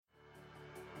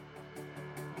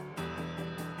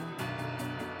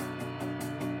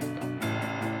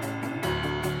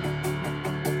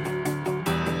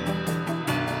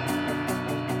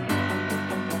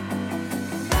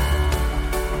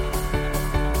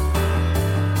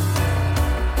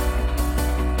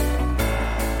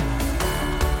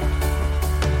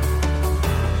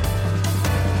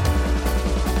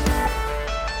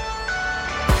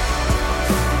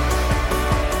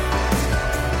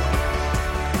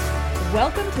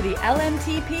Welcome to the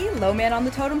LMTP, Low Man on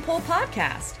the Totem Pole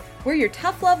podcast. We're your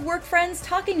tough love work friends,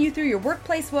 talking you through your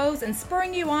workplace woes and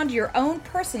spurring you on to your own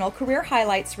personal career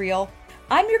highlights reel.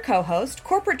 I'm your co-host,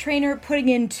 corporate trainer putting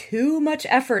in too much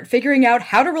effort figuring out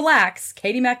how to relax,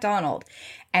 Katie MacDonald.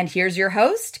 And here's your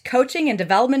host, coaching and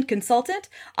development consultant,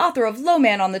 author of Low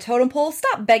Man on the Totem Pole,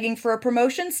 Stop Begging for a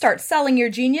Promotion, Start Selling Your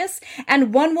Genius,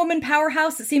 and one-woman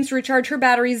powerhouse that seems to recharge her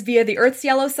batteries via the Earth's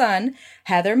yellow sun,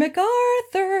 Heather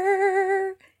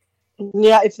MacArthur.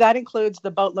 Yeah, if that includes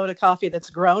the boatload of coffee that's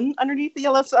grown underneath the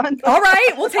yellow sun. All right,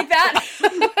 we'll take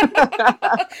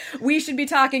that. We should be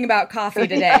talking about coffee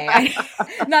today,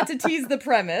 not to tease the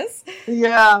premise.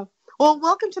 Yeah. Well,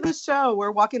 welcome to the show. We're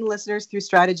walking listeners through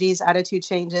strategies, attitude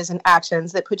changes, and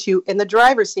actions that put you in the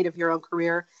driver's seat of your own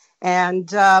career.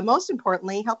 And most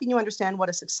importantly, helping you understand what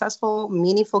a successful,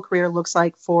 meaningful career looks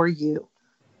like for you.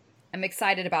 I'm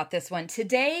excited about this one.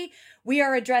 Today, we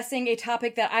are addressing a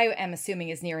topic that I am assuming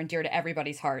is near and dear to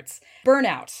everybody's hearts.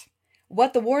 Burnout.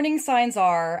 What the warning signs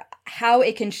are, how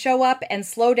it can show up and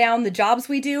slow down the jobs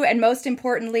we do, and most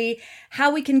importantly,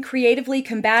 how we can creatively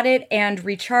combat it and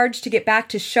recharge to get back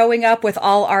to showing up with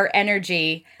all our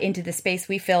energy into the space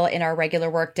we fill in our regular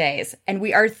work days. And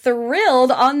we are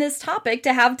thrilled on this topic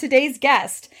to have today's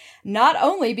guest, not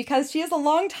only because she is a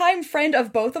longtime friend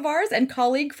of both of ours and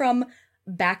colleague from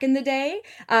back in the day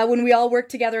when we all worked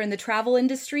together in the travel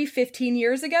industry 15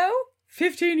 years ago,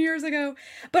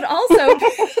 but also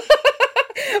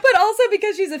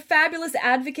because she's a fabulous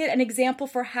advocate and example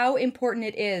for how important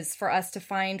it is for us to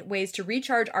find ways to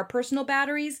recharge our personal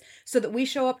batteries so that we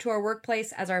show up to our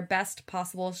workplace as our best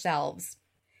possible selves.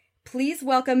 Please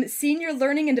welcome Senior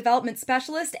Learning and Development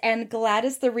Specialist and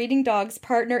Gladys the Reading Dog's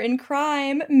partner in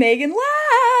crime, Megan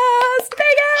Last.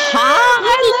 Megan!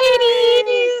 Hi,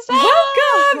 ladies!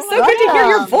 Welcome! So good to hear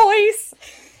your voice.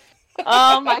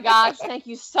 Oh my gosh, thank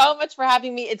you so much for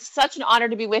having me. It's such an honor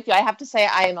to be with you. I have to say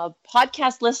I am a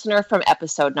podcast listener from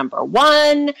episode number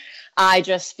 1. I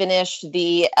just finished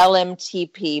the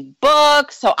LMTP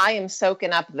book, so I am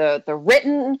soaking up the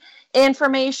written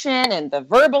information and the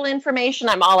verbal information.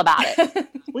 I'm all about it.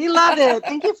 We love it.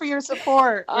 Thank you for your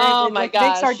support. My gosh. It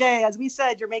makes our day. As we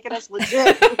said, you're making us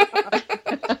legit.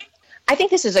 I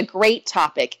think this is a great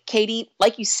topic. Katie,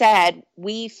 like you said,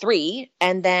 we three,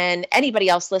 and then anybody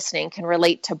else listening can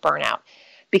relate to burnout,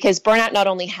 because burnout not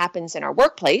only happens in our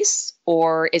workplace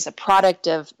or is a product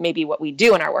of maybe what we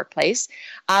do in our workplace,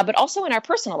 but also in our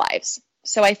personal lives.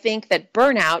 So I think that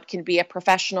burnout can be a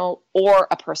professional or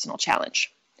a personal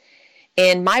challenge.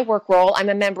 In my work role, I'm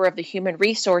a member of the human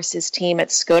resources team at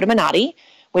Skoda Minotti,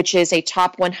 which is a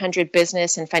top 100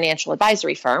 business and financial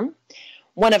advisory firm.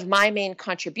 One of my main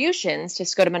contributions to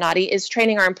Skoda Minotti is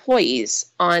training our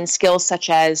employees on skills such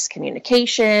as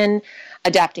communication,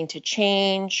 adapting to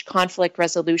change, conflict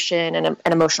resolution, and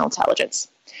emotional intelligence.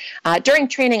 During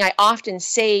training, I often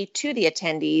say to the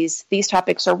attendees, these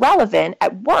topics are relevant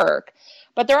at work,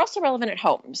 but they're also relevant at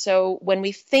home. So when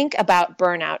we think about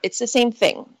burnout, it's the same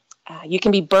thing. You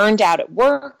can be burned out at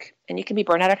work, and you can be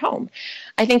burned out at home.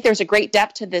 I think there's a great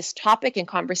depth to this topic and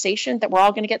conversation that we're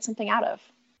all going to get something out of.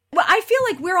 Well, I feel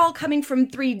like we're all coming from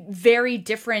 3 very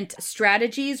different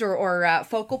strategies or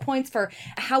focal points for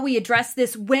how we address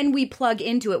this when we plug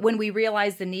into it, when we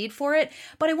realize the need for it.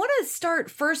 But I want to start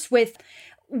first with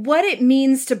what it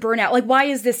means to burn out. Like, why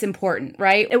is this important,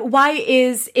 right? Why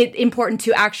is it important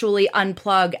to actually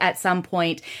unplug at some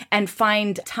point and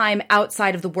find time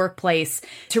outside of the workplace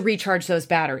to recharge those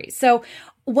batteries? So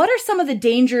what are some of the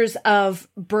dangers of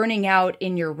burning out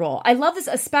in your role? I love this,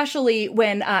 especially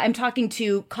when I'm talking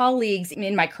to colleagues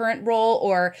in my current role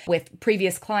or with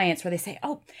previous clients where they say,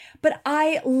 oh, but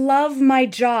I love my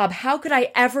job. How could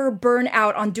I ever burn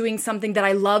out on doing something that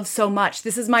I love so much?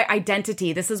 This is my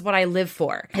identity. This is what I live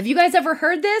for. Have you guys ever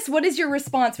heard this? What is your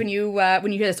response when you hear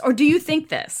this? Or do you think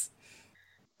this?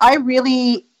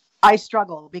 I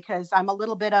struggle because I'm a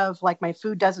little bit of like my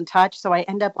food doesn't touch. So I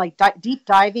end up like deep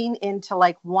diving into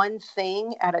like one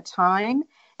thing at a time.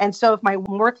 And so if my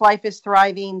work life is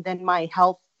thriving, then my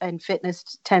health and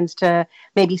fitness tends to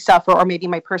maybe suffer, or maybe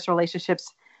my personal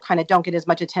relationships kind of don't get as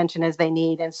much attention as they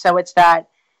need. And so it's that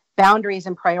boundaries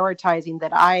and prioritizing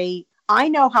that I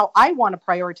know how I want to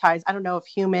prioritize. I don't know if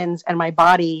humans and my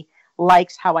body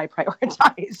likes how I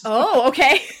prioritize. Oh,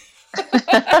 okay.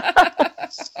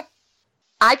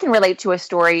 I can relate to a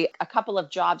story a couple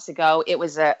of jobs ago. It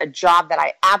was a job that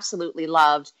I absolutely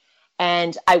loved,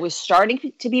 and I was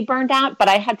starting to be burned out, but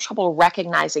I had trouble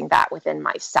recognizing that within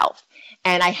myself.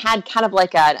 And I had kind of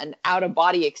like an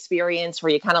out-of-body experience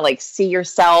where you kind of like see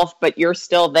yourself, but you're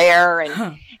still there.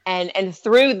 And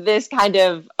through this kind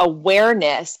of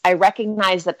awareness, I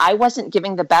recognized that I wasn't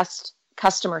giving the best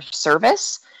customer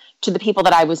service to the people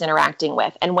that I was interacting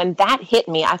with. And when that hit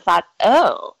me, I thought,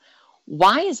 oh,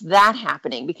 why is that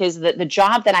happening? Because the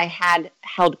job that I had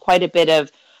held quite a bit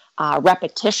of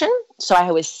repetition. So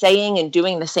I was saying and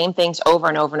doing the same things over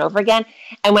and over and over again.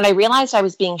 And when I realized I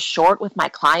was being short with my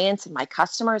clients and my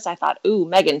customers, I thought, ooh,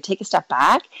 Megan, take a step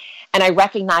back. And I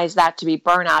recognized that to be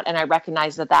burnout. And I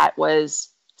recognized that that was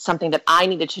something that I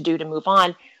needed to do to move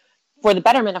on for the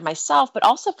betterment of myself, but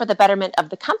also for the betterment of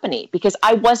the company, because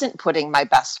I wasn't putting my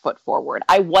best foot forward.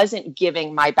 I wasn't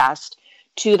giving my best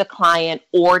to the client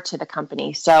or to the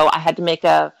company. So I had to make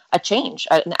a change,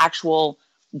 an actual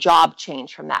job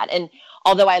change from that. And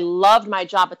although I loved my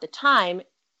job at the time,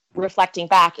 reflecting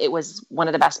back, it was one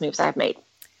of the best moves I've made.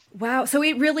 Wow. So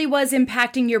it really was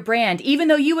impacting your brand, even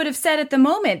though you would have said at the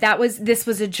moment this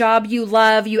was a job you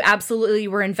love, you absolutely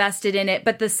were invested in it,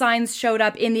 but the signs showed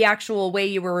up in the actual way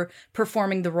you were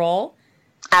performing the role?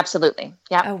 Absolutely.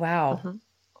 Yeah. Oh, wow. Mm-hmm.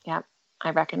 Yeah.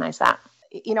 I recognize that.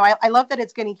 You know, I love that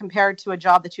it's getting compared to a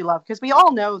job that you love, because we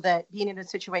all know that being in a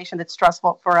situation that's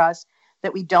stressful for us,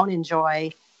 that we don't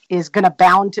enjoy, is going to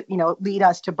bound to, lead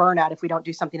us to burnout if we don't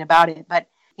do something about it. But,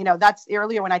 that's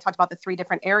earlier when I talked about the 3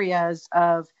 different areas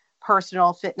of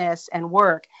personal, fitness, and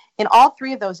work. In all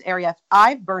 3 of those areas,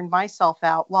 I've burned myself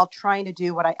out while trying to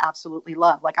do what I absolutely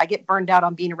love. Like, I get burned out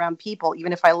on being around people,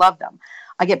 even if I love them.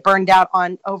 I get burned out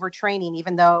on overtraining,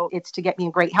 even though it's to get me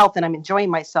in great health and I'm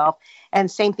enjoying myself. And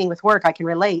same thing with work, I can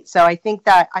relate. So I think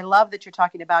that I love that you're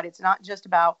talking about, it's not just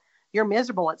about you're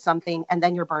miserable at something and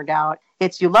then you're burned out.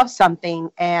 It's you love something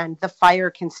and the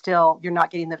fire can still, you're not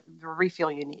getting the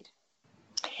refuel you need.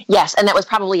 Yes. And that was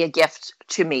probably a gift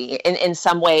to me in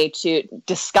some way to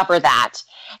discover that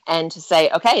and to say,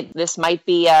 okay, this might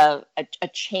be a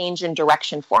change in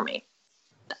direction for me.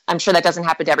 I'm sure that doesn't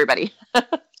happen to everybody.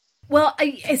 Well,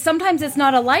 sometimes it's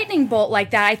not a lightning bolt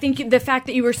like that. I think the fact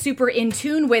that you were super in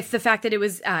tune with the fact that it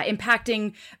was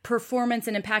impacting performance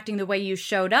and impacting the way you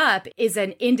showed up is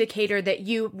an indicator that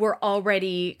you were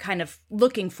already kind of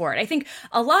looking for it. I think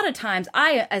a lot of times,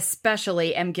 I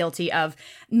especially am guilty of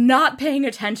not paying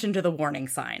attention to the warning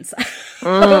signs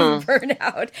of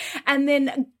burnout. And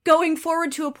then going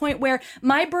forward to a point where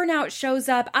my burnout shows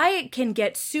up, I can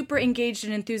get super engaged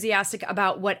and enthusiastic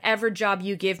about whatever job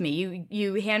you give me.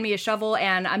 You hand me a shovel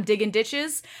and I'm digging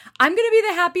ditches. I'm going to be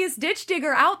the happiest ditch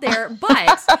digger out there,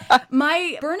 but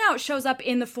my burnout shows up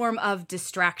in the form of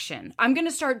distraction. I'm going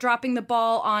to start dropping the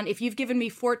ball on, if you've given me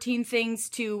 14 things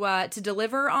to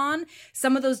deliver on,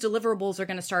 some of those deliverables are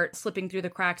going to start slipping through the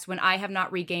cracks when I have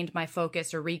not regained my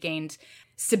focus or regained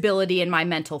stability in my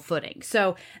mental footing.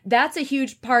 So that's a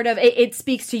huge part of it. It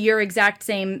speaks to your exact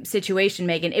same situation,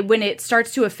 Megan. When it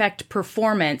starts to affect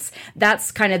performance,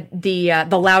 that's kind of the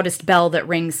loudest bell that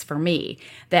rings for me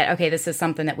that, okay, this is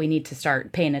something that we need to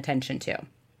start paying attention to.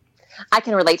 I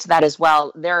can relate to that as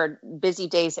well. There are busy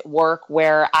days at work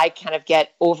where I kind of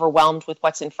get overwhelmed with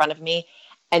what's in front of me.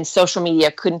 And social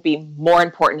media couldn't be more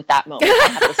important at that moment. I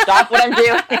have to stop what I'm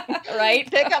doing,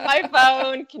 right? Pick up my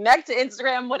phone, connect to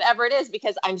Instagram, whatever it is,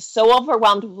 because I'm so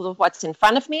overwhelmed with what's in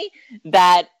front of me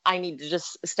that I need to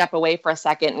just step away for a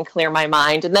second and clear my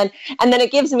mind. And then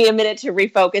it gives me a minute to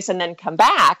refocus and then come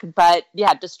back. But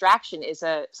yeah, distraction is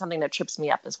something that trips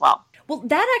me up as well. Well,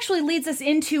 that actually leads us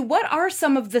into what are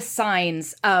some of the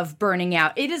signs of burning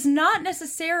out? It is not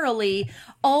necessarily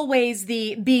always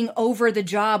the being over the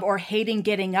job or hating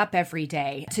getting up every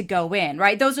day to go in,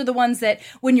 right? Those are the ones that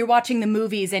when you're watching the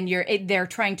movies and they're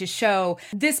trying to show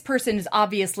this person is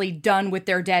obviously done with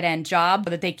their dead end job,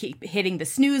 that they keep hitting the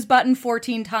snooze button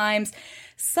 14 times.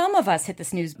 Some of us hit the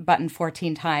snooze button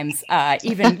 14 times,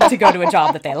 even to go to a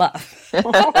job that they love.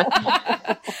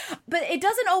 But it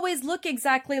doesn't always look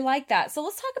exactly like that. So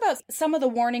let's talk about some of the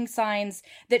warning signs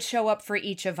that show up for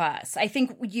each of us. I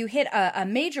think you hit a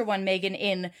major one, Megan,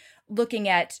 in looking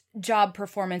at job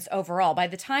performance overall. By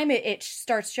the time it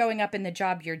starts showing up in the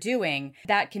job you're doing,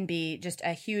 that can be just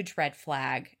a huge red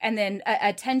flag. And then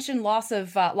attention, loss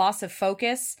of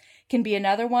focus can be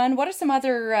another one. What are some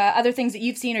other things that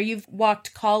you've seen or you've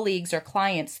walked colleagues or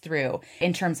clients through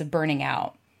in terms of burning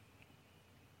out?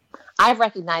 I've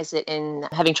recognized it in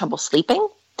having trouble sleeping.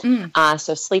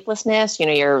 So sleeplessness,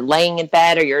 you're laying in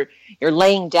bed or you're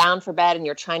laying down for bed and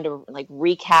you're trying to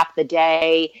recap the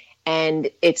day and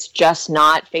it's just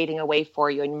not fading away for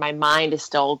you. And my mind is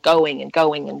still going and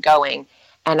going and going.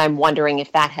 And I'm wondering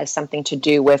if that has something to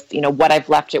do with, what I've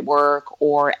left at work,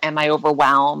 or am I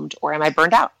overwhelmed, or am I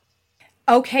burned out?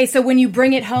 Okay. So when you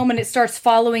bring it home and it starts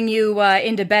following you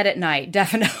into bed at night,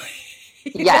 definitely.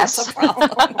 Yes. That's a problem.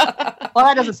 Well,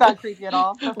 that doesn't sound creepy at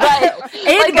all. Right.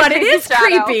 But it is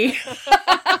creepy.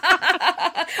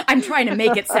 I'm trying to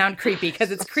make it sound creepy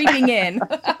because it's creeping in.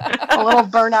 A little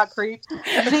burnout creep.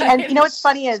 See, and you know what's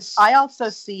funny is I also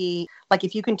see, like,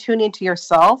 if you can tune into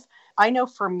yourself, I know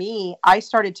for me, I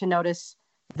started to notice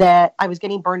that I was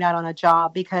getting burned out on a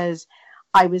job because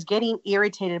I was getting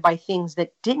irritated by things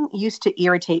that didn't used to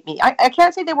irritate me. I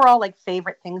can't say they were all like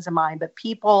favorite things of mine, but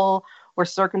people or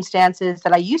circumstances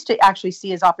that I used to actually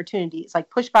see as opportunities, like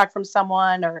pushback from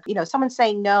someone or, someone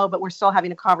saying no, but we're still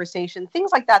having a conversation,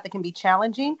 things like that can be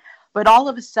challenging. But all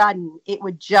of a sudden it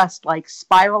would just like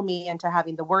spiral me into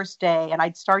having the worst day. And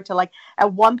I'd start to like,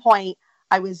 at one point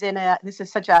I was in this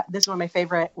is one of my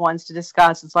favorite ones to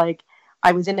discuss. It's like,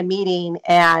 I was in a meeting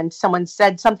and someone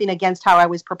said something against how I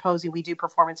was proposing we do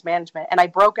performance management. And I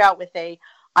broke out with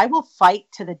I will fight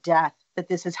to the death that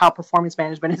this is how performance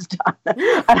management is done.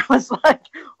 And I was like,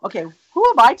 okay, who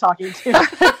am I talking to? Who am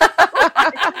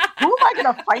I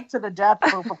going to fight to the death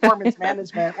for performance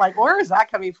management? Like, where is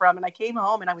that coming from? And I came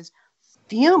home and I was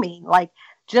fuming, like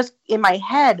just in my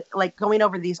head, like going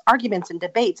over these arguments and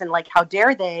debates and like, how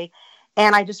dare they?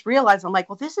 And I just realized, I'm like,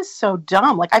 well, this is so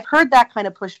dumb. Like, I've heard that kind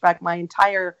of pushback my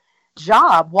entire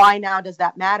job. Why now does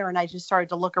that matter? And I just started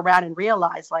to look around and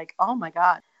realize, like, oh my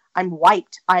God, I'm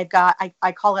wiped. I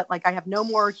call it like I have no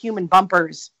more human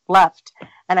bumpers left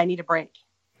and I need a break.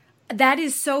 That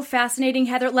is so fascinating,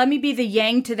 Heather. Let me be the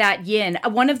yang to that yin.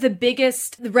 One of the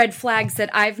biggest red flags that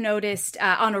I've noticed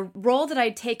on a role that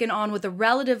I'd taken on with a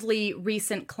relatively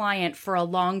recent client for a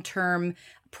long-term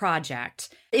project.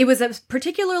 It was a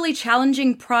particularly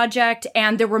challenging project,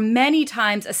 and there were many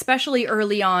times, especially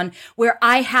early on, where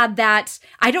I had that,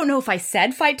 I don't know if I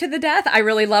said fight to the death. I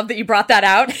really love that you brought that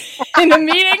out in a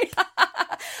meeting.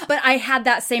 But I had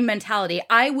that same mentality.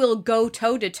 I will go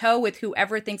toe to toe with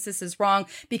whoever thinks this is wrong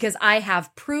because I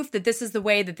have proof that this is the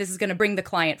way that this is going to bring the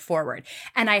client forward.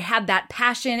 And I had that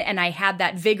passion and I had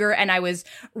that vigor, and I was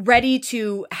ready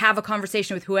to have a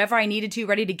conversation with whoever I needed to,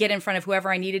 ready to get in front of whoever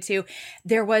I needed to.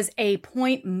 There was a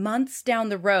point months down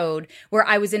the road where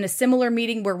I was in a similar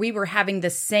meeting where we were having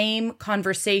the same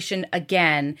conversation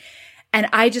again. And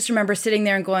I just remember sitting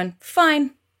there and going,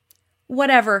 fine,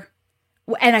 whatever.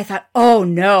 And I thought, oh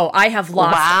no, I have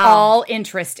lost all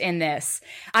interest in this.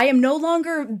 I am no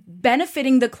longer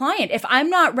benefiting the client. If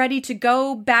I'm not ready to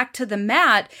go back to the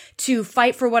mat to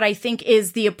fight for what I think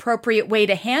is the appropriate way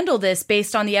to handle this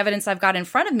based on the evidence I've got in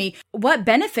front of me, what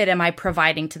benefit am I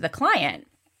providing to the client?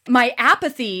 My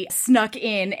apathy snuck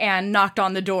in and knocked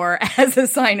on the door as a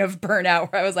sign of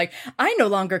burnout, where I was like, I no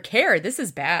longer care. This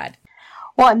is bad.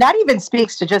 Well, and that even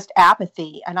speaks to just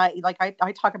apathy. And I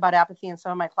talk about apathy in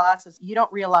some of my classes. You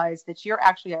don't realize that you're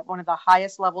actually at one of the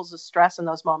highest levels of stress in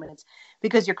those moments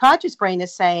because your conscious brain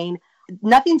is saying,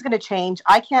 nothing's going to change.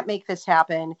 I can't make this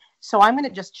happen. So I'm going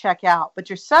to just check out.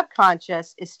 But your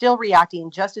subconscious is still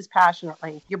reacting just as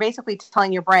passionately. You're basically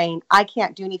telling your brain, I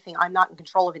can't do anything. I'm not in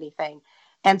control of anything.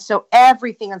 And so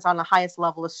everything is on the highest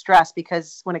level of stress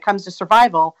because when it comes to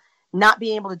survival, not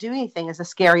being able to do anything is the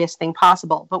scariest thing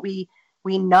possible. But we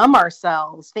numb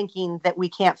ourselves thinking that we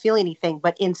can't feel anything.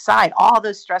 But inside, all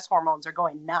those stress hormones are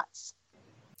going nuts.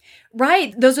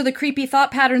 Right. Those are the creepy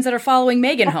thought patterns that are following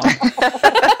Megan home.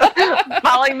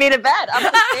 Following me to bed up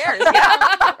the stairs.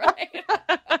 Yeah. Right.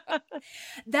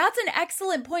 That's an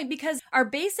excellent point because our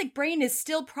basic brain is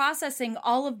still processing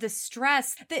all of the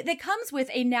stress that comes with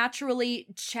a naturally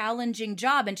challenging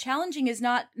job. And challenging is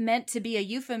not meant to be a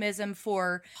euphemism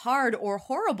for hard or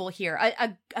horrible here.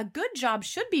 A good job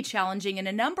should be challenging in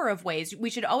a number of ways.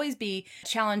 We should always be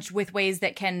challenged with ways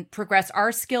that can progress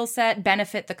our skill set,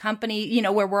 benefit the company,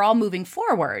 where we're all moving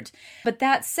forward. But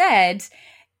that said,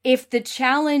 if the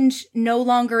challenge no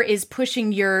longer is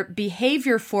pushing your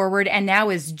behavior forward and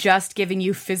now is just giving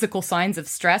you physical signs of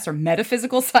stress or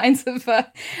metaphysical signs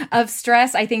of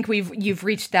stress, I think you've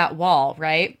reached that wall,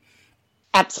 right?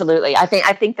 Absolutely. I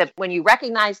think that when you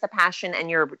recognize the passion and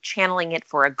you're channeling it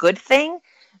for a good thing,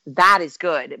 that is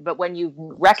good. But when you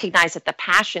recognize that the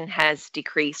passion has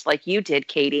decreased, like you did,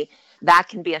 Katie, that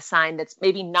can be a sign that's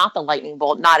maybe not the lightning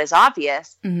bolt, not as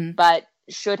obvious, but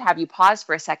should have you pause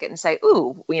for a second and say,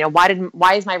 ooh,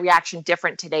 why is my reaction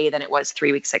different today than it was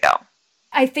 3 weeks ago?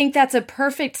 I think that's a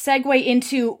perfect segue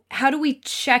into how do we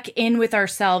check in with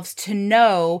ourselves to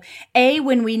know, A,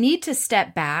 when we need to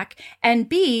step back, and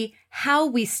B, how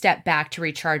we step back to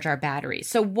recharge our batteries.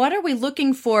 So what are we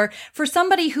looking for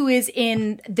somebody who is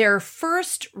in their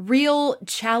first real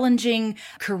challenging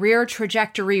career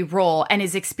trajectory role and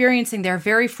is experiencing their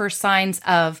very first signs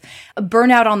of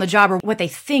burnout on the job, or what they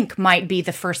think might be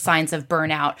the first signs of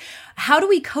burnout? How do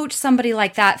we coach somebody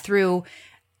like that through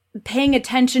paying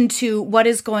attention to what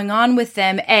is going on with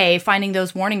them, A, finding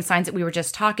those warning signs that we were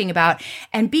just talking about,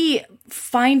 and B,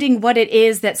 finding what it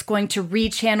is that's going to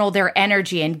rechannel their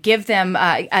energy and give them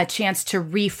a chance to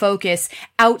refocus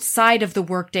outside of the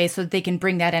workday so that they can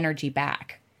bring that energy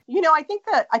back. I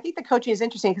think the coaching is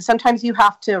interesting because sometimes you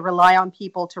have to rely on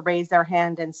people to raise their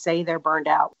hand and say they're burned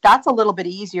out. That's a little bit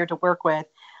easier to work with.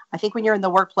 I think when you're in the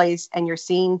workplace and you're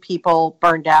seeing people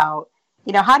burned out,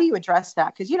 how do you address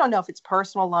that? Because you don't know if it's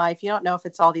personal life, you don't know if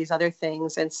it's all these other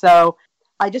things. And so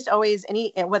I just always,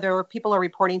 whether people are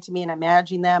reporting to me and I'm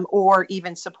managing them or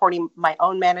even supporting my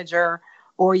own manager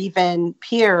or even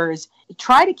peers,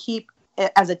 try to keep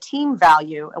it as a team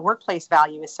value, a workplace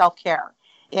value is self-care.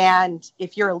 And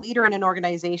if you're a leader in an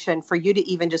organization, for you to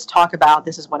even just talk about,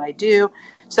 this is what I do.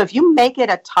 So if you make it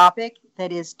a topic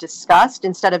that is discussed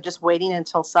instead of just waiting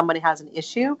until somebody has an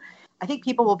issue, I think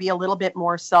people will be a little bit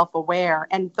more self-aware.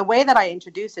 And the way that I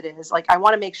introduce it is I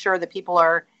want to make sure that people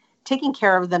are taking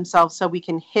care of themselves so we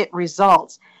can hit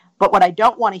results. But what I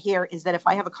don't want to hear is that if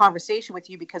I have a conversation with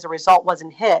you because a result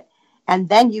wasn't hit, and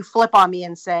then you flip on me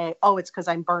and say, oh, it's because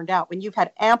I'm burned out, when you've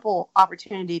had ample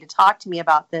opportunity to talk to me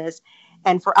about this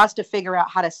and for us to figure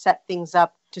out how to set things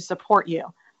up to support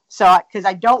you. So, because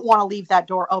I don't want to leave that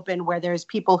door open where there's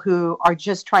people who are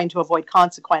just trying to avoid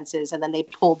consequences and then they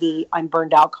pull the I'm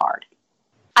burned out card.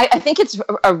 I think it's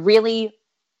a really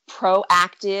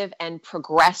proactive and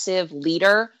progressive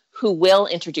leader who will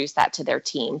introduce that to their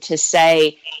team to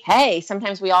say, hey,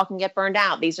 sometimes we all can get burned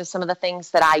out. These are some of the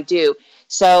things that I do.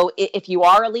 So if you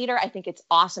are a leader, I think it's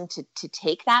awesome to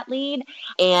take that lead.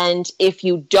 And if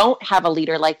you don't have a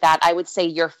leader like that, I would say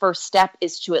your first step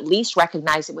is to at least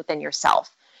recognize it within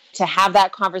yourself, to have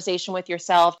that conversation with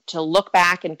yourself, to look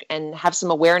back and have some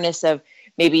awareness of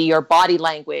maybe your body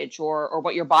language or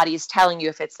what your body is telling you,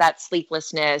 if it's that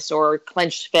sleeplessness or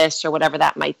clenched fists or whatever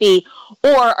that might be.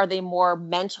 Or are they more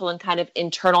mental and kind of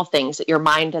internal things that your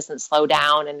mind doesn't slow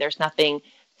down and there's nothing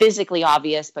physically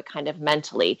obvious, but kind of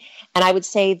mentally? And I would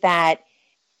say that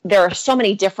there are so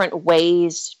many different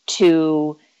ways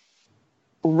to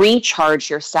recharge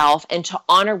yourself and to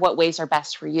honor what ways are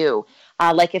best for you.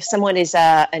 Like if someone is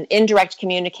an indirect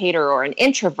communicator or an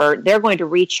introvert, they're going to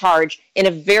recharge in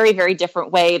a very, very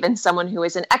different way than someone who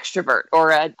is an extrovert or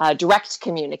a direct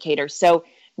communicator. So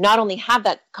not only have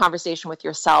that conversation with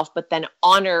yourself, but then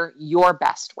honor your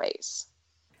best ways.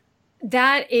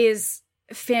 That is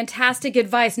fantastic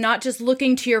advice, not just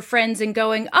looking to your friends and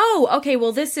going, oh, okay,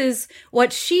 well, this is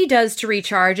what she does to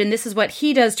recharge and this is what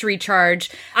he does to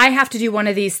recharge. I have to do one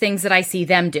of these things that I see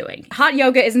them doing. Hot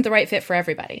yoga isn't the right fit for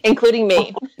everybody. Including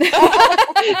me.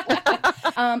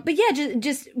 But yeah,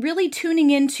 just really tuning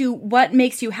into what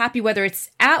makes you happy, whether it's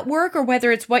at work or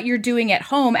whether it's what you're doing at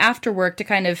home after work to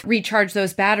kind of recharge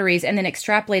those batteries and then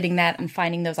extrapolating that and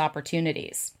finding those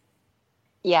opportunities.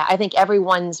 Yeah, I think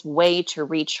everyone's way to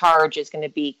recharge is going to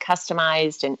be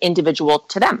customized and individual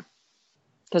to them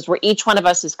because each one of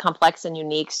us is complex and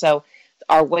unique. So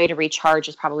our way to recharge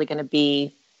is probably going to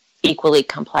be equally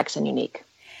complex and unique.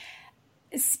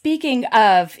 Speaking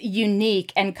of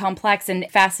unique and complex and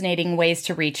fascinating ways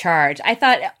to recharge, I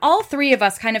thought all three of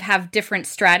us kind of have different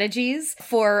strategies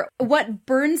for what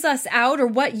burns us out or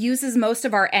what uses most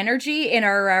of our energy in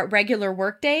our regular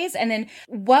work days, and then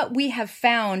what we have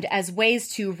found as ways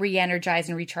to re-energize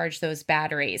and recharge those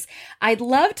batteries. I'd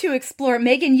love to explore.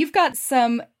 Megan, you've got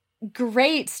some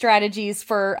great strategies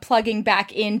for plugging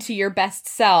back into your best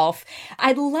self.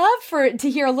 I'd love to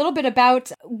hear a little bit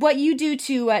about what you do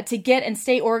to get and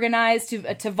stay organized,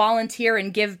 to volunteer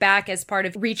and give back as part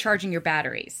of recharging your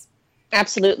batteries.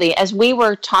 Absolutely. As we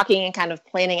were talking and kind of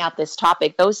planning out this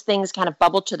topic, those things kind of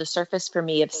bubbled to the surface for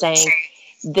me of saying,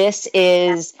 this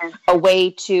is a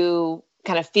way to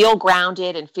kind of feel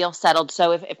grounded and feel settled.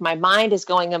 So if my mind is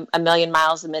going a million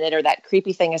miles a minute, or that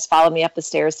creepy thing has followed me up the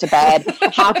stairs to bed,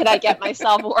 how can I get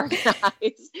myself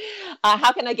organized?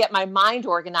 How can I get my mind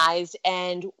organized?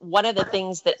 And one of the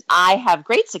things that I have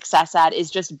great success at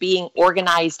is just being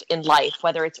organized in life,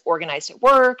 whether it's organized at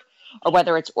work or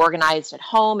whether it's organized at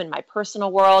home in my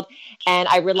personal world. And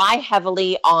I rely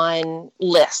heavily on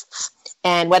lists,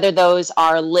 and whether those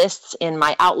are lists in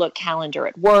my Outlook calendar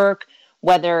at work,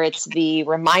 whether it's the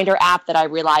reminder app that I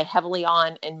rely heavily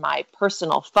on in my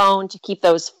personal phone to keep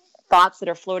those thoughts that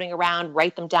are floating around,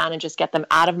 write them down and just get them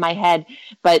out of my head.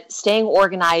 But staying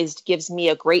organized gives me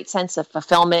a great sense of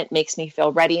fulfillment, makes me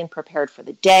feel ready and prepared for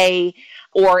the day,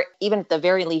 or even at the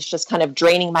very least, just kind of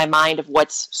draining my mind of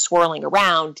what's swirling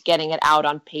around, getting it out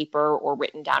on paper or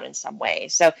written down in some way.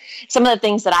 So some of the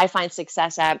things that I find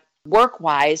success at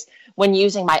work-wise when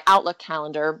using my Outlook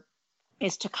calendar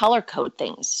is to color code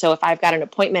things. So if I've got an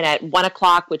appointment at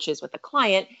 1:00, which is with a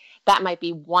client, that might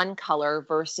be one color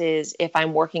versus if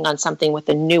I'm working on something with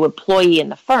a new employee in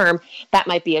the firm, that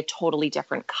might be a totally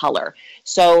different color.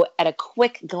 So at a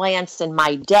quick glance in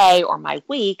my day or my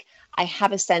week, I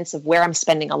have a sense of where I'm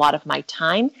spending a lot of my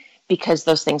time because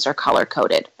those things are color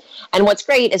coded. And what's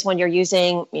great is when you're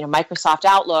using, Microsoft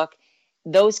Outlook,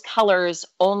 those colors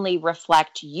only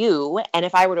reflect you. And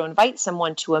if I were to invite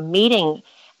someone to a meeting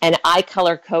and I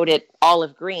color code it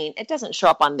olive green, it doesn't show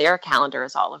up on their calendar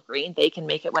as olive green. They can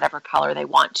make it whatever color they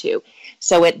want to.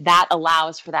 So that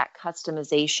allows for that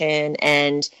customization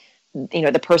and,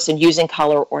 the person using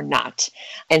color or not.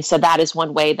 And so that is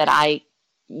one way that I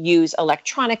use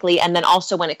electronically. And then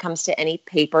also when it comes to any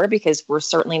paper, because we're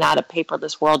certainly not a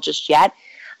paperless world just yet,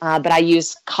 but I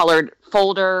use colored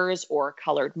folders or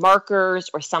colored markers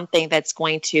or something that's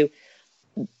going to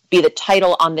be the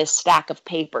title on this stack of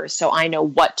papers, so I know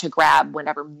what to grab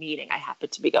whenever meeting I happen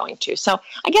to be going to. So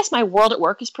I guess my world at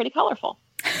work is pretty colorful.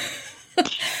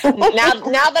 now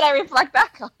that I reflect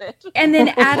back on it. And then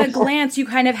at a glance, you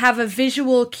kind of have a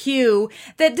visual cue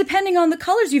that depending on the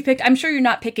colors you picked, I'm sure you're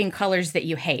not picking colors that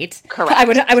you hate. Correct. I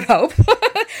would hope.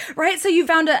 Right? So you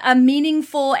found a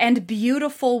meaningful and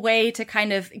beautiful way to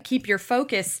kind of keep your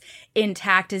focus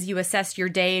intact as you assess your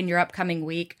day and your upcoming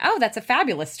week. Oh, that's a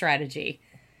fabulous strategy.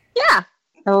 Yeah.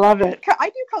 I love it. I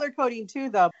do color coding too,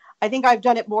 though. I think I've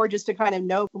done it more just to kind of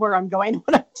know where I'm going,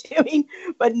 what I'm doing,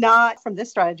 but not from this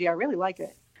strategy. I really like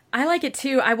it. I like it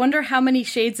too. I wonder how many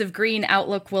shades of green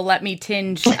Outlook will let me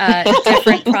tinge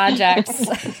different projects.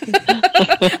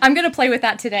 I'm going to play with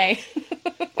that today.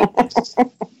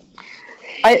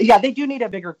 They do need a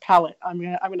bigger palette. I'm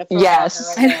gonna throw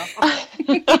yes. it out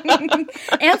there right now.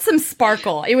 And some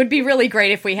sparkle. It would be really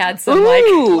great if we had some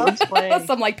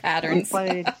some patterns.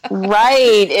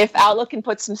 Right. If Outlook can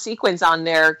put some sequins on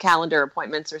their calendar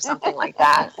appointments or something like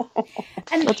that.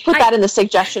 And let's put that in the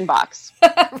suggestion box.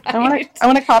 Right. I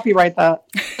want to copyright that.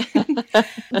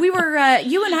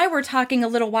 You and I were talking a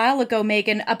little while ago,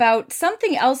 Megan, about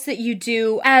something else that you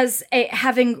do as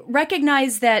having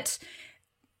recognized that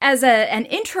as an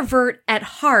introvert at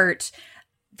heart,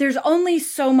 there's only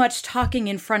so much talking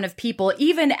in front of people,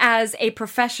 even as a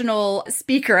professional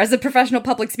speaker, as a professional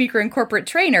public speaker and corporate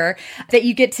trainer that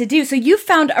you get to do. So you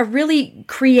found a really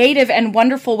creative and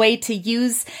wonderful way to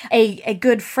use a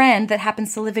good friend that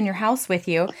happens to live in your house with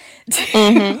you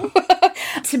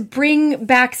to bring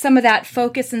back some of that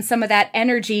focus and some of that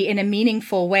energy in a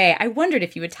meaningful way. I wondered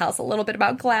if you would tell us a little bit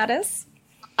about Gladys.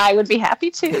 I would be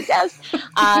happy to, yes.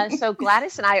 So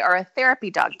Gladys and I are a therapy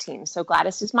dog team. So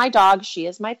Gladys is my dog. She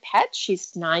is my pet.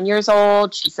 She's 9 years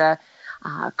old. She's a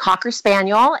Cocker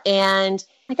Spaniel. And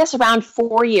I guess around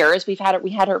 4 years, we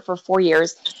had her for 4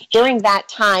 years. During that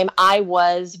time, I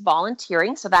was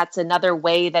volunteering. So that's another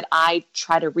way that I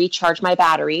try to recharge my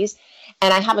batteries.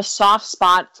 And I have a soft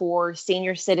spot for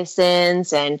senior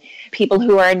citizens and people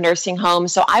who are in nursing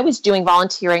homes. So I was doing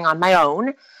volunteering on my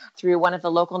own through one of the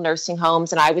local nursing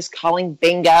homes, and I was calling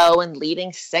bingo and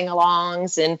leading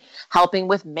sing-alongs and helping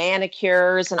with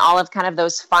manicures and all of kind of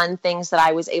those fun things that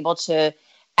I was able to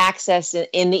access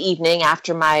in the evening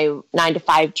after my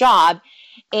 9-to-5 job.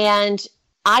 And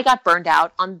I got burned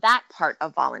out on that part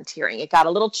of volunteering. It got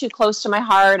a little too close to my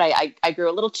heart. I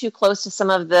grew a little too close to some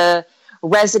of the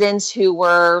residents who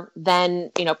were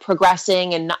then,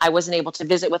 progressing, and I wasn't able to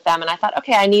visit with them. And I thought,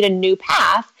 okay, I need a new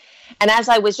path. And as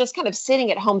I was just kind of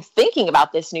sitting at home thinking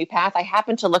about this new path, I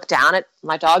happened to look down at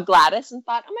my dog Gladys and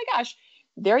thought, oh my gosh,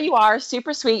 there you are,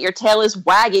 super sweet. Your tail is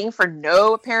wagging for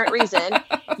no apparent reason.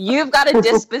 You've got a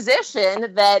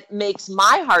disposition that makes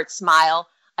my heart smile.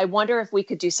 I wonder if we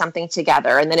could do something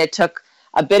together. And then it took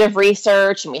a bit of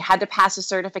research and we had to pass a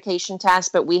certification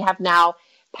test, but we have now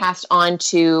passed on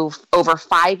to over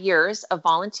 5 years of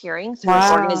volunteering through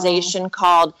an organization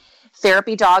called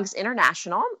Therapy Dogs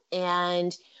International.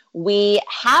 And we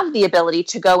have the ability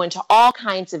to go into all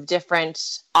kinds of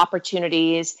different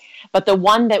opportunities, but the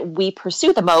one that we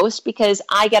pursue the most, because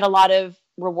I get a lot of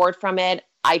reward from it,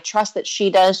 I trust that she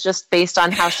does just based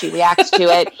on how she reacts to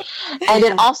it. And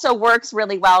it also works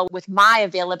really well with my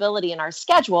availability in our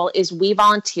schedule, is we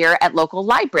volunteer at local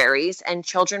libraries and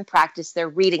children practice their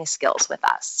reading skills with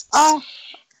us. Oh,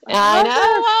 I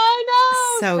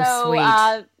know. So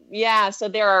sweet. So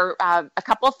there are a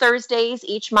couple Thursdays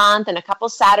each month and a couple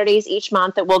Saturdays each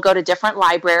month that we'll go to different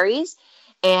libraries,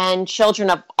 and children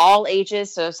of all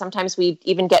ages. So sometimes we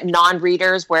even get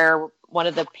non-readers where one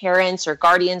of the parents or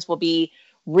guardians will be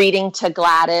reading to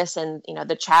Gladys and,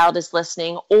 the child is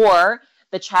listening, or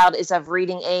the child is of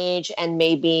reading age and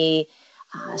maybe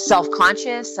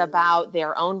self-conscious about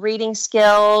their own reading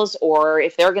skills, or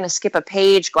if they're going to skip a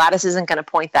page, Gladys isn't going to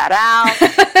point that out.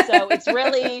 So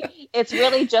it's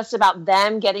really just about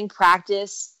them getting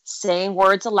practice saying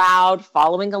words aloud,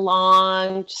 following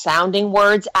along, sounding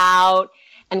words out.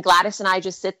 And Gladys and I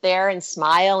just sit there and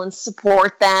smile and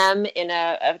support them in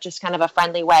a just kind of a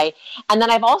friendly way. And then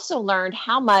I've also learned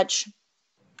how much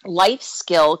life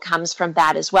skill comes from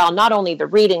that as well. Not only the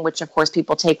reading, which of course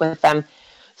people take with them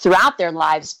throughout their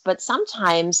lives, but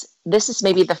sometimes this is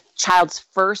maybe the child's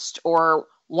first or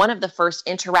one of the first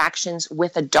interactions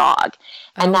with a dog.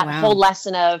 And whole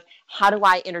lesson of, how do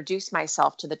I introduce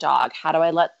myself to the dog? How do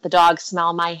I let the dog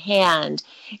smell my hand?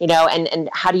 And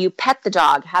how do you pet the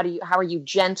dog? How are you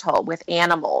gentle with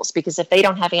animals? Because if they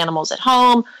don't have animals at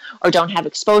home or don't have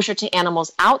exposure to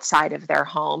animals outside of their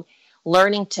home,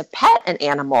 learning to pet an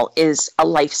animal is a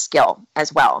life skill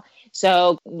as well.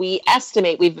 So we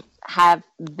estimate we have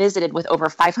visited with over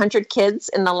 500 kids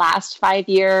in the last 5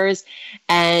 years,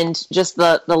 and just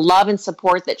the love and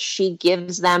support that she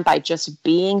gives them by just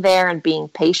being there and being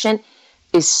patient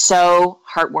is so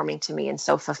heartwarming to me and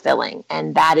so fulfilling.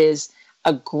 And that is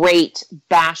a great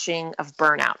bashing of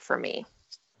burnout for me.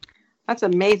 That's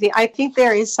amazing. I think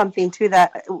there is something to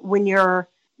that when you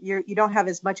don't have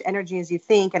as much energy as you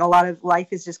think, and a lot of life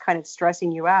is just kind of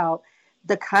stressing you out.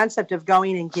 The concept of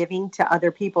going and giving to other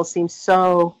people seems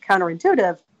so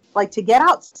counterintuitive, like to get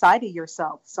outside of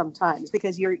yourself sometimes,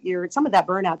 because some of that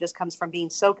burnout just comes from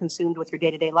being so consumed with your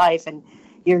day-to-day life and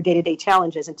your day-to-day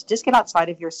challenges, and to just get outside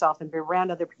of yourself and be around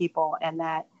other people, and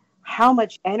that how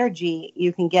much energy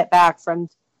you can get back from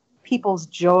people's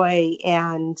joy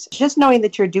and just knowing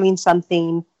that you're doing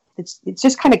something. It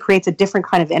just kind of creates a different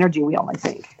kind of energy wheel, I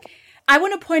think. I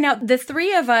want to point out the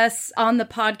three of us on the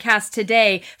podcast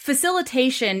today,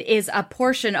 facilitation is a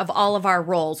portion of all of our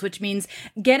roles, which means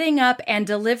getting up and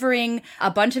delivering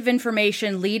a bunch of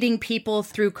information, leading people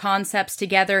through concepts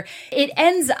together. It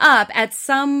ends up at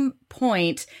some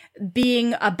point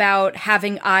being about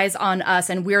having eyes on us,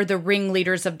 and we're the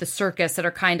ringleaders of the circus that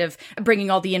are kind of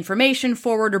bringing all the information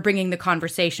forward or bringing the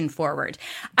conversation forward.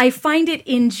 I find it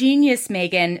ingenious,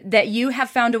 Megan, that you have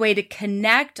found a way to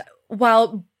connect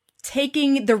while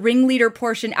taking the ringleader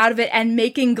portion out of it and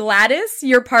making Gladys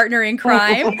your partner in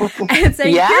crime and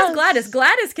saying, Here's Gladys.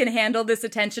 Gladys can handle this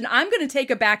attention. I'm going to take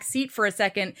a back seat for a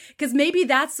second, because maybe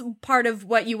that's part of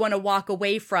what you want to walk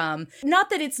away from.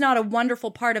 Not that it's not a wonderful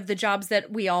part of the jobs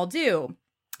that we all do.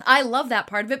 I love that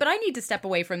part of it, but I need to step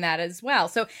away from that as well.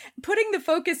 So putting the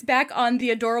focus back on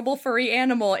the adorable furry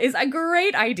animal is a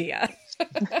great idea.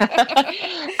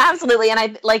 Absolutely.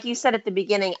 And like you said at the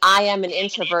beginning, I am an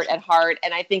introvert at heart.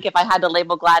 And I think if I had to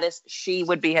label Gladys, she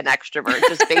would be an extrovert,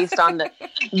 just based on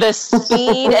the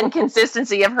speed and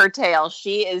consistency of her tail.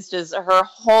 She is just, her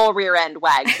whole rear end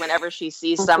wags whenever she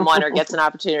sees someone or gets an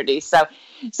opportunity. So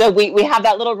we have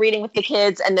that little reading with the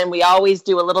kids, and then we always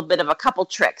do a little bit of a couple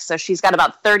tricks. So she's got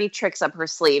about 30 tricks up her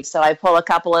sleeve. So I pull a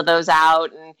couple of those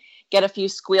out and get a few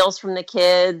squeals from the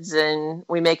kids, and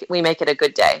we make it a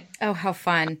good day. Oh, how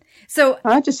fun. So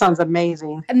that just sounds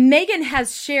amazing. Megan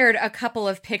has shared a couple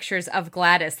of pictures of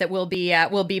Gladys that we'll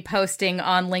be posting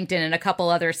on LinkedIn and a couple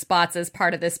other spots as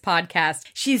part of this podcast.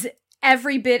 She's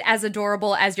every bit as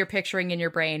adorable as you're picturing in your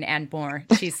brain and more.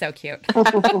 She's so cute.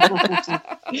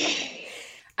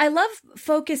 I love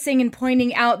focusing and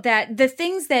pointing out that the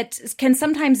things that can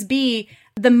sometimes be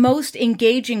the most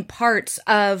engaging parts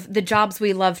of the jobs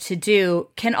we love to do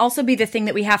can also be the thing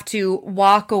that we have to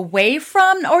walk away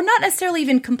from, or not necessarily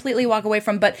even completely walk away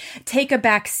from, but take a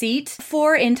back seat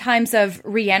for in times of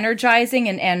re-energizing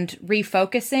and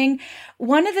refocusing.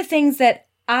 One of the things that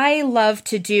I love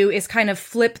to do is kind of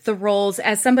flip the roles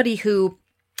as somebody who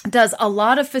does a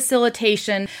lot of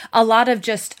facilitation, a lot of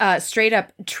just straight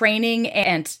up training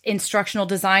and instructional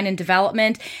design and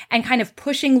development, and kind of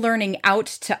pushing learning out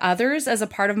to others as a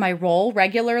part of my role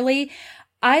regularly.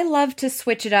 I love to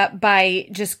switch it up by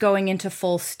just going into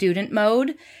full student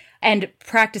mode and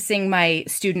practicing my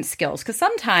student skills. Because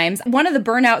sometimes one of the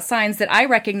burnout signs that I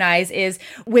recognize is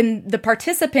when the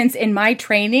participants in my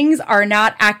trainings are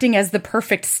not acting as the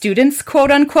perfect students, quote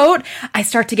unquote, I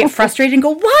start to get frustrated and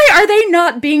go, why are they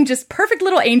not being just perfect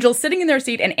little angels sitting in their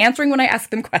seat and answering when I ask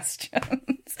them questions?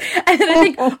 And then I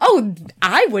think, oh,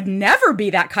 I would never be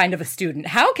that kind of a student.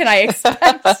 How can I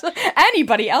expect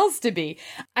anybody else to be?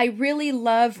 I really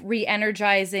love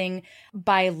re-energizing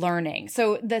by learning.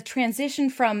 So the transition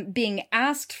from being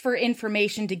asked for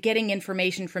information to getting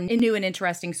information from new and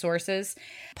interesting sources,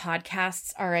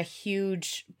 podcasts are a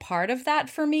huge part of that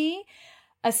for me.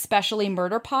 especially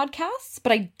murder podcasts,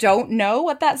 but I don't know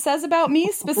what that says about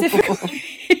me specifically.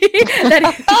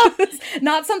 That is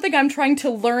not something I'm trying to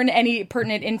learn any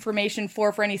pertinent information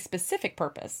for any specific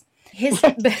purpose.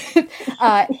 History.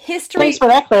 Thanks for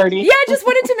that clarity. Yeah, just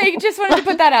wanted to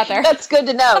put that out there. That's good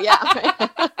to know.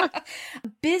 Yeah.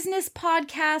 Business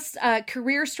podcasts,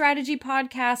 career strategy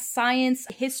podcasts, science,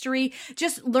 history,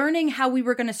 just learning how we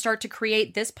were going to start to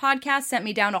create this podcast sent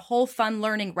me down a whole fun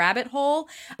learning rabbit hole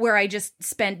where I just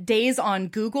spent days on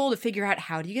Google to figure out,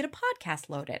 how do you get a podcast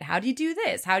loaded? How do you do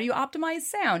this? How do you optimize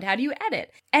sound? How do you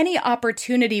edit? Any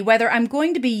opportunity, whether I'm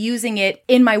going to be using it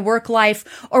in my work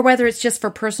life or whether it's just for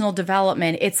personal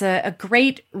development, it's a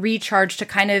great recharge to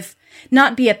kind of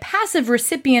not be a passive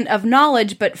recipient of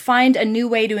knowledge, but find a new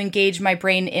way to engage my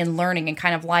brain in learning and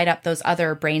kind of light up those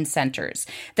other brain centers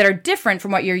that are different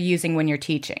from what you're using when you're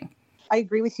teaching. I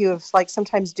agree with you. It's like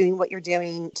sometimes doing what you're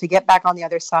doing to get back on the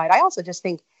other side. I also just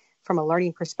think from a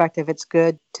learning perspective, it's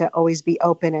good to always be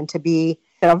open and to be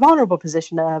in a vulnerable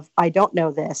position of, I don't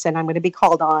know this and I'm going to be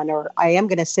called on, or I am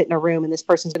going to sit in a room and this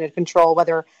person's going to control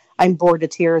whether I'm bored to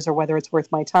tears or whether it's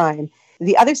worth my time.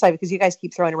 The other side, because you guys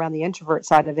keep throwing around the introvert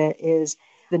side of it, is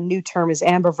the new term is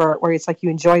ambivert, where it's like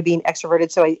you enjoy being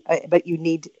extroverted, but you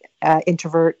need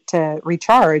introvert to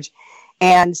recharge.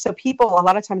 And so people, a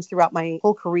lot of times throughout my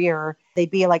whole career,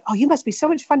 they'd be like, oh, you must be so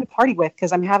much fun to party with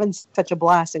because I'm having such a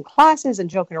blast in classes and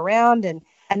joking around. And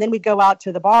then we'd go out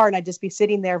to the bar and I'd just be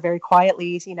sitting there very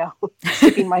quietly,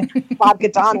 sipping my vodka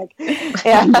tonic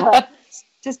and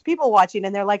just people watching.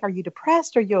 And they're like, are you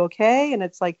depressed? Are you okay? And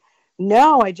it's like,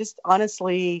 no, I just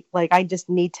honestly, I just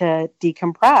need to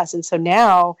decompress. And so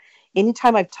now,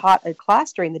 anytime I've taught a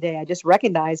class during the day, I just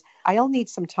recognize I'll need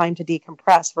some time to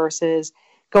decompress versus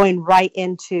going right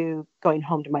into going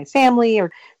home to my family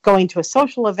or going to a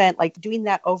social event, like doing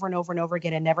that over and over and over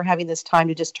again and never having this time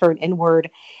to just turn inward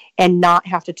and not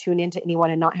have to tune into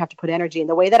anyone and not have to put energy. And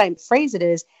the way that I phrase it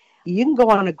is, you can go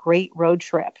on a great road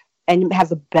trip and have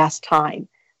the best time,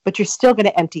 but you're still going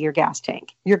to empty your gas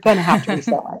tank. You're going to have to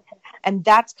refill it. And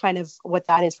that's kind of what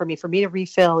that is for me. For me to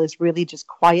refill is really just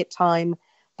quiet time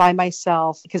by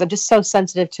myself because I'm just so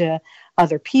sensitive to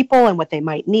other people and what they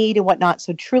might need and whatnot.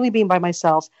 So truly being by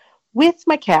myself with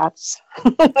my cats.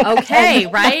 Okay,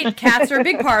 right? Cats are a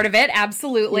big part of it.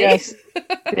 Absolutely. Yes.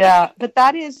 Yeah, but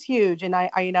that is huge. And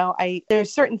I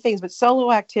there's certain things, but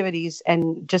solo activities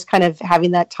and just kind of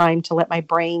having that time to let my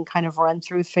brain kind of run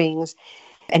through things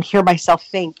and hear myself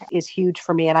think is huge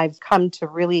for me. And I've come to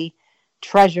really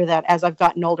treasure that as I've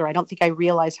gotten older. I don't think I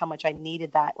realized how much I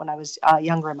needed that when I was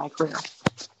younger in my career.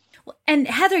 And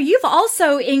Heather, you've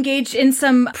also engaged in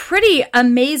some pretty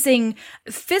amazing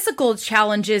physical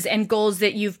challenges and goals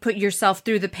that you've put yourself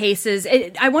through the paces.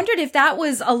 I wondered if that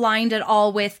was aligned at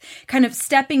all with kind of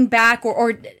stepping back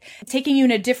or taking you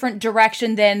in a different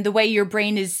direction than the way your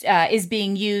brain is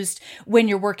being used when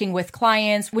you're working with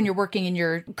clients, when you're working in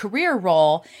your career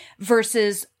role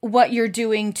versus what you're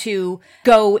doing to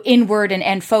go inward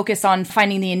and focus on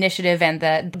finding the initiative and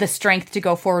the strength to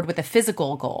go forward with a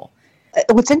physical goal.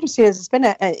 What's interesting is it's been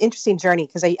an interesting journey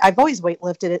because I've always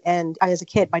weightlifted, and as a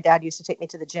kid, my dad used to take me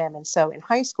to the gym. And so in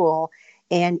high school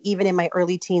and even in my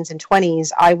early teens and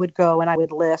 20s, I would go and I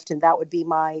would lift, and that would be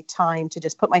my time to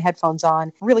just put my headphones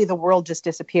on. Really, the world just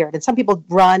disappeared. And some people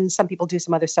run, some people do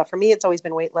some other stuff. For me, it's always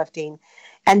been weightlifting.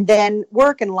 And then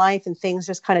work and life and things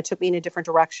just kind of took me in a different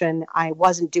direction. I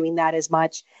wasn't doing that as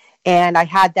much. And I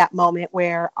had that moment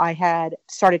where I had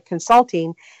started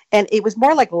consulting, and it was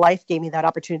more like life gave me that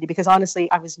opportunity because honestly,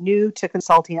 I was new to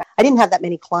consulting. I didn't have that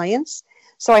many clients.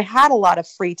 So I had a lot of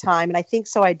free time. And I think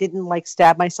so I didn't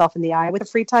stab myself in the eye with the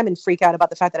free time and freak out about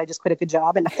the fact that I just quit a good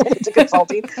job and went into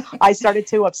consulting. I started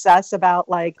to obsess about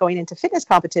going into fitness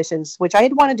competitions, which I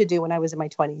had wanted to do when I was in my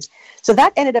 20s. So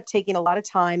that ended up taking a lot of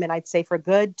time. And I'd say for a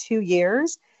good 2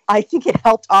 years, I think it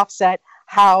helped offset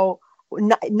how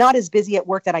not as busy at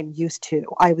work that I'm used to.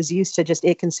 I was used to just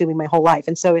it consuming my whole life.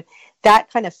 And so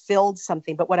that kind of filled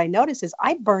something. But what I noticed is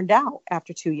I burned out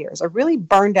after 2 years. I really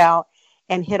burned out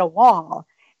and hit a wall.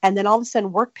 And then all of a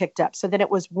sudden work picked up. So then it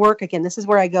was work again. This is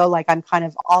where I go, I'm kind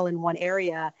of all in one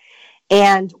area.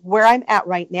 And where I'm at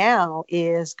right now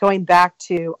is going back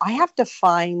to, I have to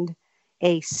find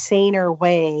a saner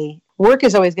way. Work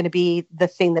is always going to be the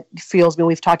thing that fuels me.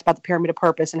 We've talked about the pyramid of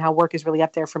purpose and how work is really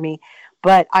up there for me.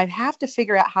 But I have to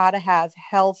figure out how to have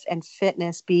health and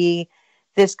fitness be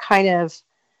this kind of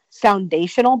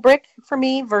foundational brick for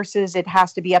me versus it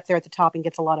has to be up there at the top and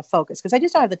gets a lot of focus because I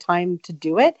just don't have the time to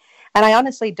do it. And I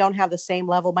honestly don't have the same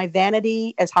level. My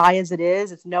vanity, as high as it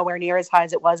is, it's nowhere near as high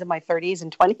as it was in my 30s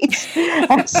and 20s.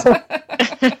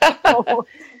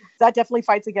 that definitely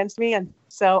fights against me. And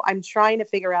so I'm trying to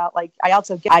figure out, like,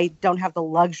 I don't have the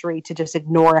luxury to just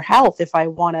ignore health if I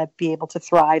want to be able to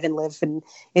thrive and live and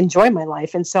enjoy my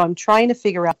life. And so I'm trying to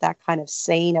figure out that kind of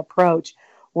sane approach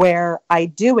where I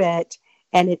do it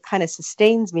and it kind of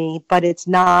sustains me, but it's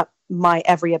not my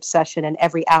every obsession and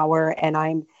every hour. And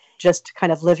I'm just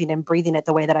kind of living and breathing it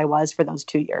the way that I was for those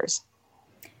 2 years.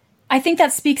 I think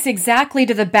that speaks exactly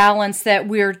to the balance that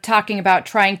we're talking about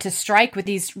trying to strike with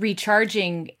these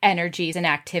recharging energies and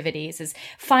activities, is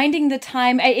finding the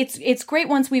time. It's great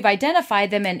once we've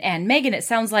identified them. And Megan, it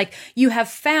sounds like you have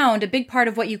found a big part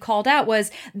of what you called out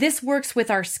was this works with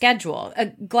our schedule.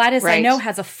 Gladys, right. I know,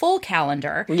 has a full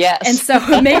calendar. Yes. And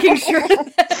so making sure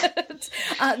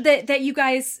that you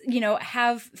guys,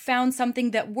 have found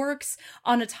something that works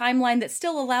on a timeline that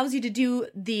still allows you to do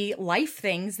the life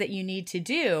things that you need to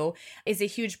do is a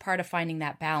huge part of finding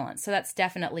that balance. So that's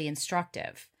definitely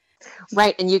instructive.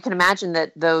 Right. And you can imagine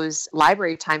that those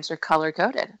library times are color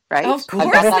coded, right? Of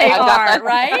course they are,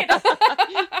 right?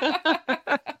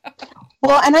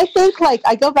 Well, and I think, like,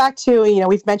 I go back to,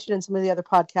 we've mentioned in some of the other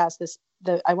podcasts,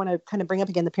 I want to kind of bring up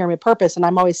again the pyramid purpose. And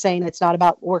I'm always saying it's not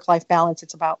about work-life balance.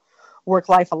 It's about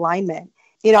work-life alignment.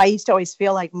 I used to always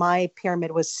feel like my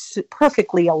pyramid was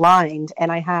perfectly aligned,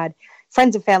 and I had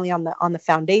friends and family on the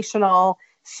foundational,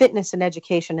 fitness and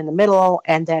education in the middle,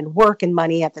 and then work and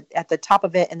money at the top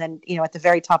of it. And then, at the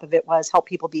very top of it was help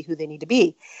people be who they need to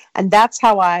be. And that's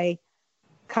how I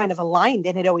kind of aligned,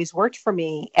 and it always worked for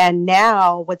me. And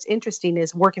now what's interesting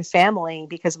is work and family,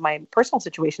 because my personal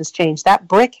situation's changed. That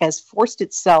brick has forced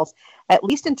itself at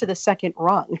least into the second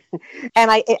rung.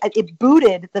 And it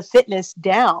booted the fitness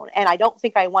down. And I don't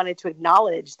think I wanted to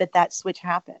acknowledge that switch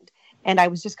happened. And I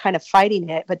was just kind of fighting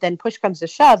it. But then push comes to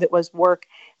shove, it was work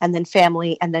and then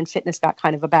family, and then fitness got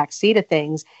kind of a back seat of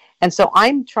things. And so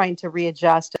I'm trying to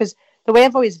readjust, because the way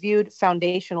I've always viewed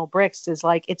foundational bricks is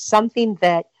like, it's something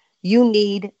that you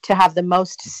need to have the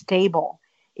most stable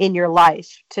in your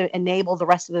life to enable the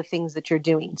rest of the things that you're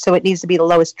doing. So it needs to be the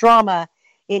lowest drama.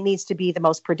 It needs to be the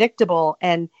most predictable.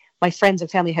 And my friends and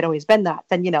family had always been that.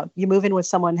 Then, you move in with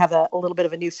someone, have a little bit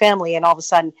of a new family, and all of a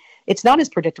sudden it's not as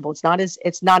predictable. It's not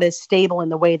as stable in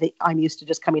the way that I'm used to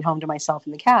just coming home to myself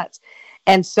and the cats.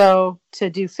 And so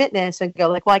to do fitness and go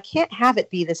like, well, I can't have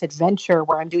it be this adventure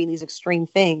where I'm doing these extreme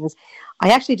things. I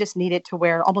actually just need it to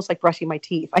where, almost like brushing my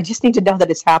teeth, I just need to know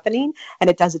that it's happening and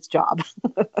it does its job.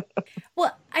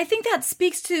 Well, I think that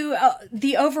speaks to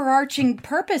the overarching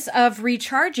purpose of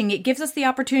recharging. It gives us the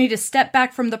opportunity to step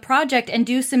back from the project and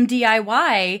do some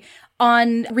DIY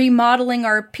on remodeling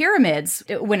our pyramids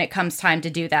when it comes time to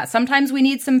do that. Sometimes we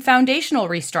need some foundational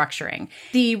restructuring.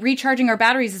 The recharging our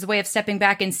batteries is a way of stepping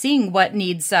back and seeing what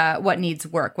needs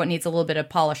work, what needs a little bit of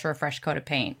polish or a fresh coat of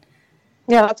paint.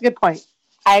 Yeah, that's a good point.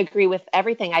 I agree with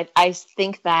everything. I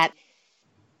think that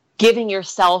giving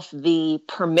yourself the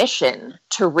permission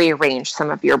to rearrange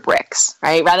some of your bricks,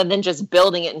 right? Rather than just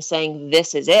building it and saying,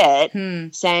 this is it,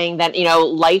 saying that,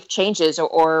 life changes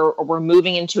or we're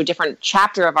moving into a different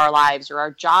chapter of our lives, or our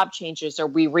job changes, or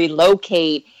we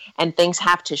relocate and things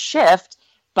have to shift,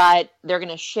 but they're going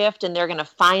to shift and they're going to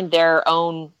find their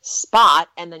own spot,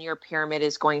 and then your pyramid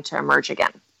is going to emerge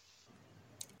again.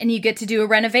 And you get to do a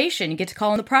renovation. You get to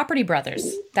call in the Property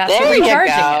Brothers. That's there what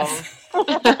recharging is.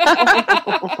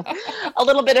 A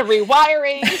little bit of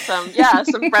rewiring, some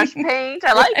fresh paint.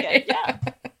 I like it. Yeah.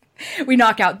 We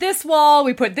knock out this wall.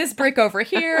 We put this brick over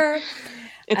here.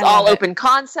 It's all open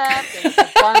concept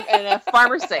and a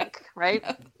farmer sink, right?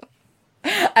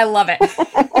 I love it.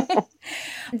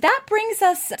 That brings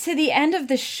us to the end of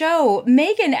the show.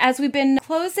 Megan, as we've been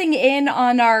closing in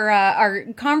on our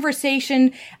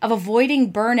conversation of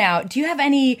avoiding burnout, do you have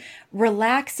any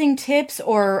relaxing tips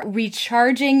or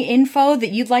recharging info that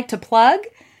you'd like to plug?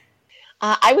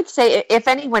 I would say if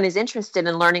anyone is interested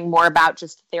in learning more about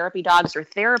just therapy dogs or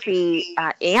therapy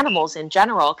animals in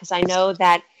general, because I know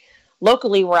that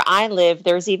locally where I live,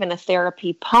 there's even a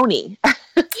therapy pony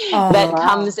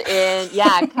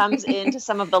that comes into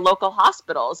some of the local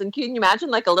hospitals. And can you imagine,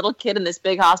 like, a little kid in this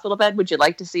big hospital bed? Would you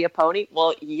like to see a pony?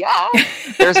 Well, yeah,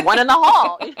 there's one in the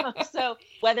hall. So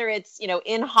whether it's,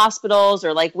 in hospitals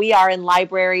or like we are in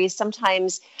libraries,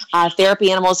 sometimes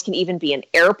therapy animals can even be in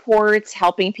airports,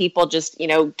 helping people just,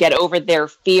 get over their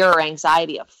fear or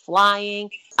anxiety of flying.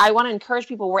 I want to encourage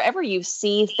people, wherever you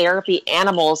see therapy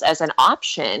animals as an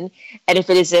option, and if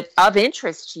it is of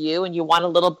interest to you and you want a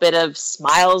little bit of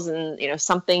smiles and,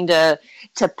 something to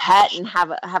pet and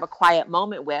have a quiet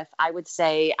moment with, I would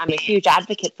say I'm a huge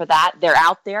advocate for that. They're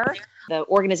out there. The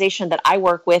organization that I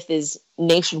work with is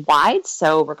nationwide.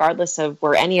 So regardless of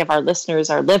where any of our listeners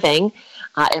are living,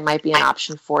 it might be an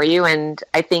option for you. And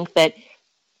I think that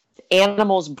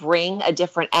animals bring a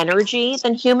different energy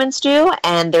than humans do.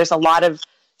 And there's a lot of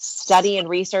study and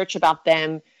research about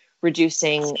them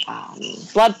reducing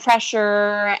blood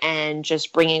pressure and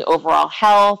just bringing overall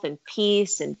health and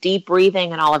peace and deep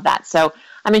breathing and all of that. So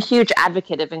I'm a huge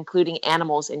advocate of including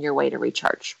animals in your way to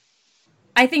recharge.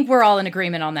 I think we're all in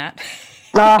agreement on that.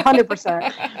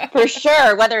 100%. For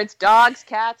sure. Whether it's dogs,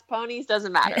 cats, ponies,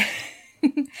 doesn't matter.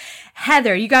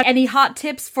 Heather, you got any hot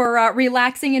tips for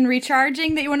relaxing and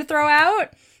recharging that you want to throw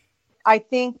out? I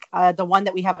think the one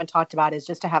that we haven't talked about is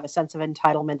just to have a sense of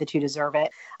entitlement that you deserve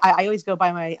it. I always go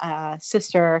by my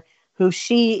sister, who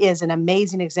she is an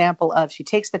amazing example of, she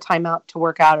takes the time out to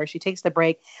work out or she takes the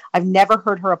break. I've never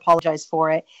heard her apologize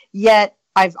for it. Yet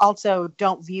I've also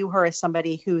don't view her as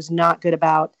somebody who's not good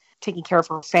about taking care of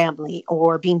her family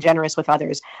or being generous with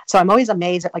others. So I'm always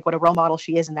amazed at like what a role model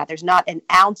she is in that. There's not an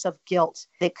ounce of guilt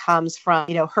that comes from,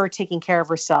 her taking care of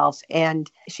herself.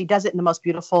 And she does it in the most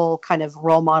beautiful kind of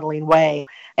role modeling way.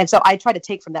 And so I try to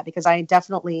take from that because I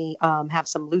definitely have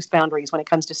some loose boundaries when it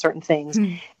comes to certain things.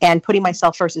 And putting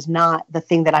myself first is not the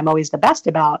thing that I'm always the best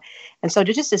about. And so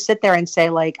to sit there and say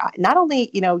like, not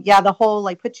only, the whole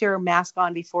like put your mask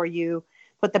on before you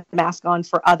put the mask on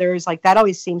for others. Like that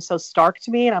always seems so stark to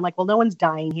me. And I'm like, well, no one's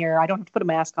dying here. I don't have to put a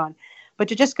mask on. But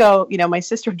to just go, my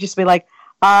sister would just be like,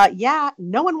 no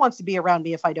one wants to be around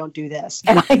me if I don't do this.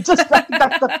 And I just think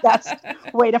that's the best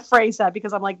way to phrase that,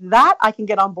 because I'm like, that I can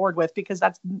get on board with, because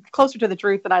that's closer to the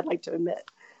truth than I'd like to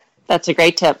admit. That's a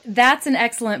great tip. That's an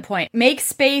excellent point. Make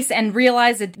space and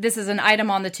realize that this is an item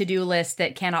on the to-do list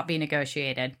that cannot be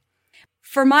negotiated.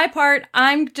 For my part,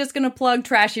 I'm just going to plug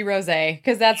Trashy Rosé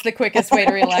because that's the quickest way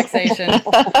to relaxation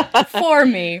for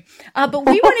me. But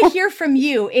we want to hear from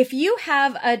you. If you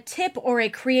have a tip or a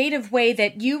creative way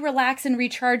that you relax and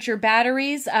recharge your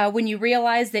batteries when you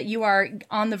realize that you are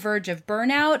on the verge of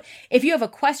burnout, if you have a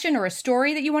question or a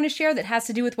story that you want to share that has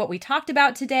to do with what we talked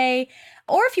about today,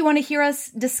 or if you want to hear us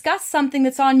discuss something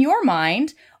that's on your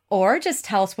mind, or just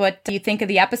tell us what you think of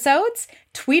the episodes,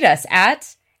 tweet us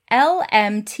at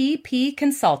LMTP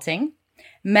Consulting,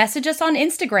 message us on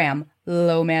Instagram,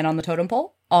 Low Man on the Totem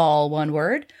Pole, all one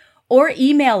word, or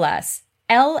email us,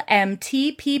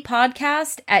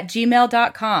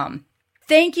 lmtppodcast@gmail.com.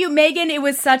 Thank you, Megan. It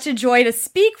was such a joy to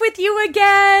speak with you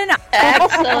again.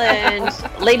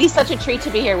 Excellent. Ladies, such a treat to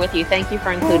be here with you. Thank you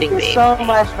for including me. Thank you so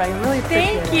much, I really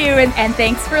appreciate it. Thank you, and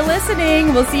thanks for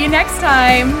listening. We'll see you next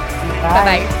time. Bye.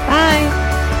 Bye-bye. Bye.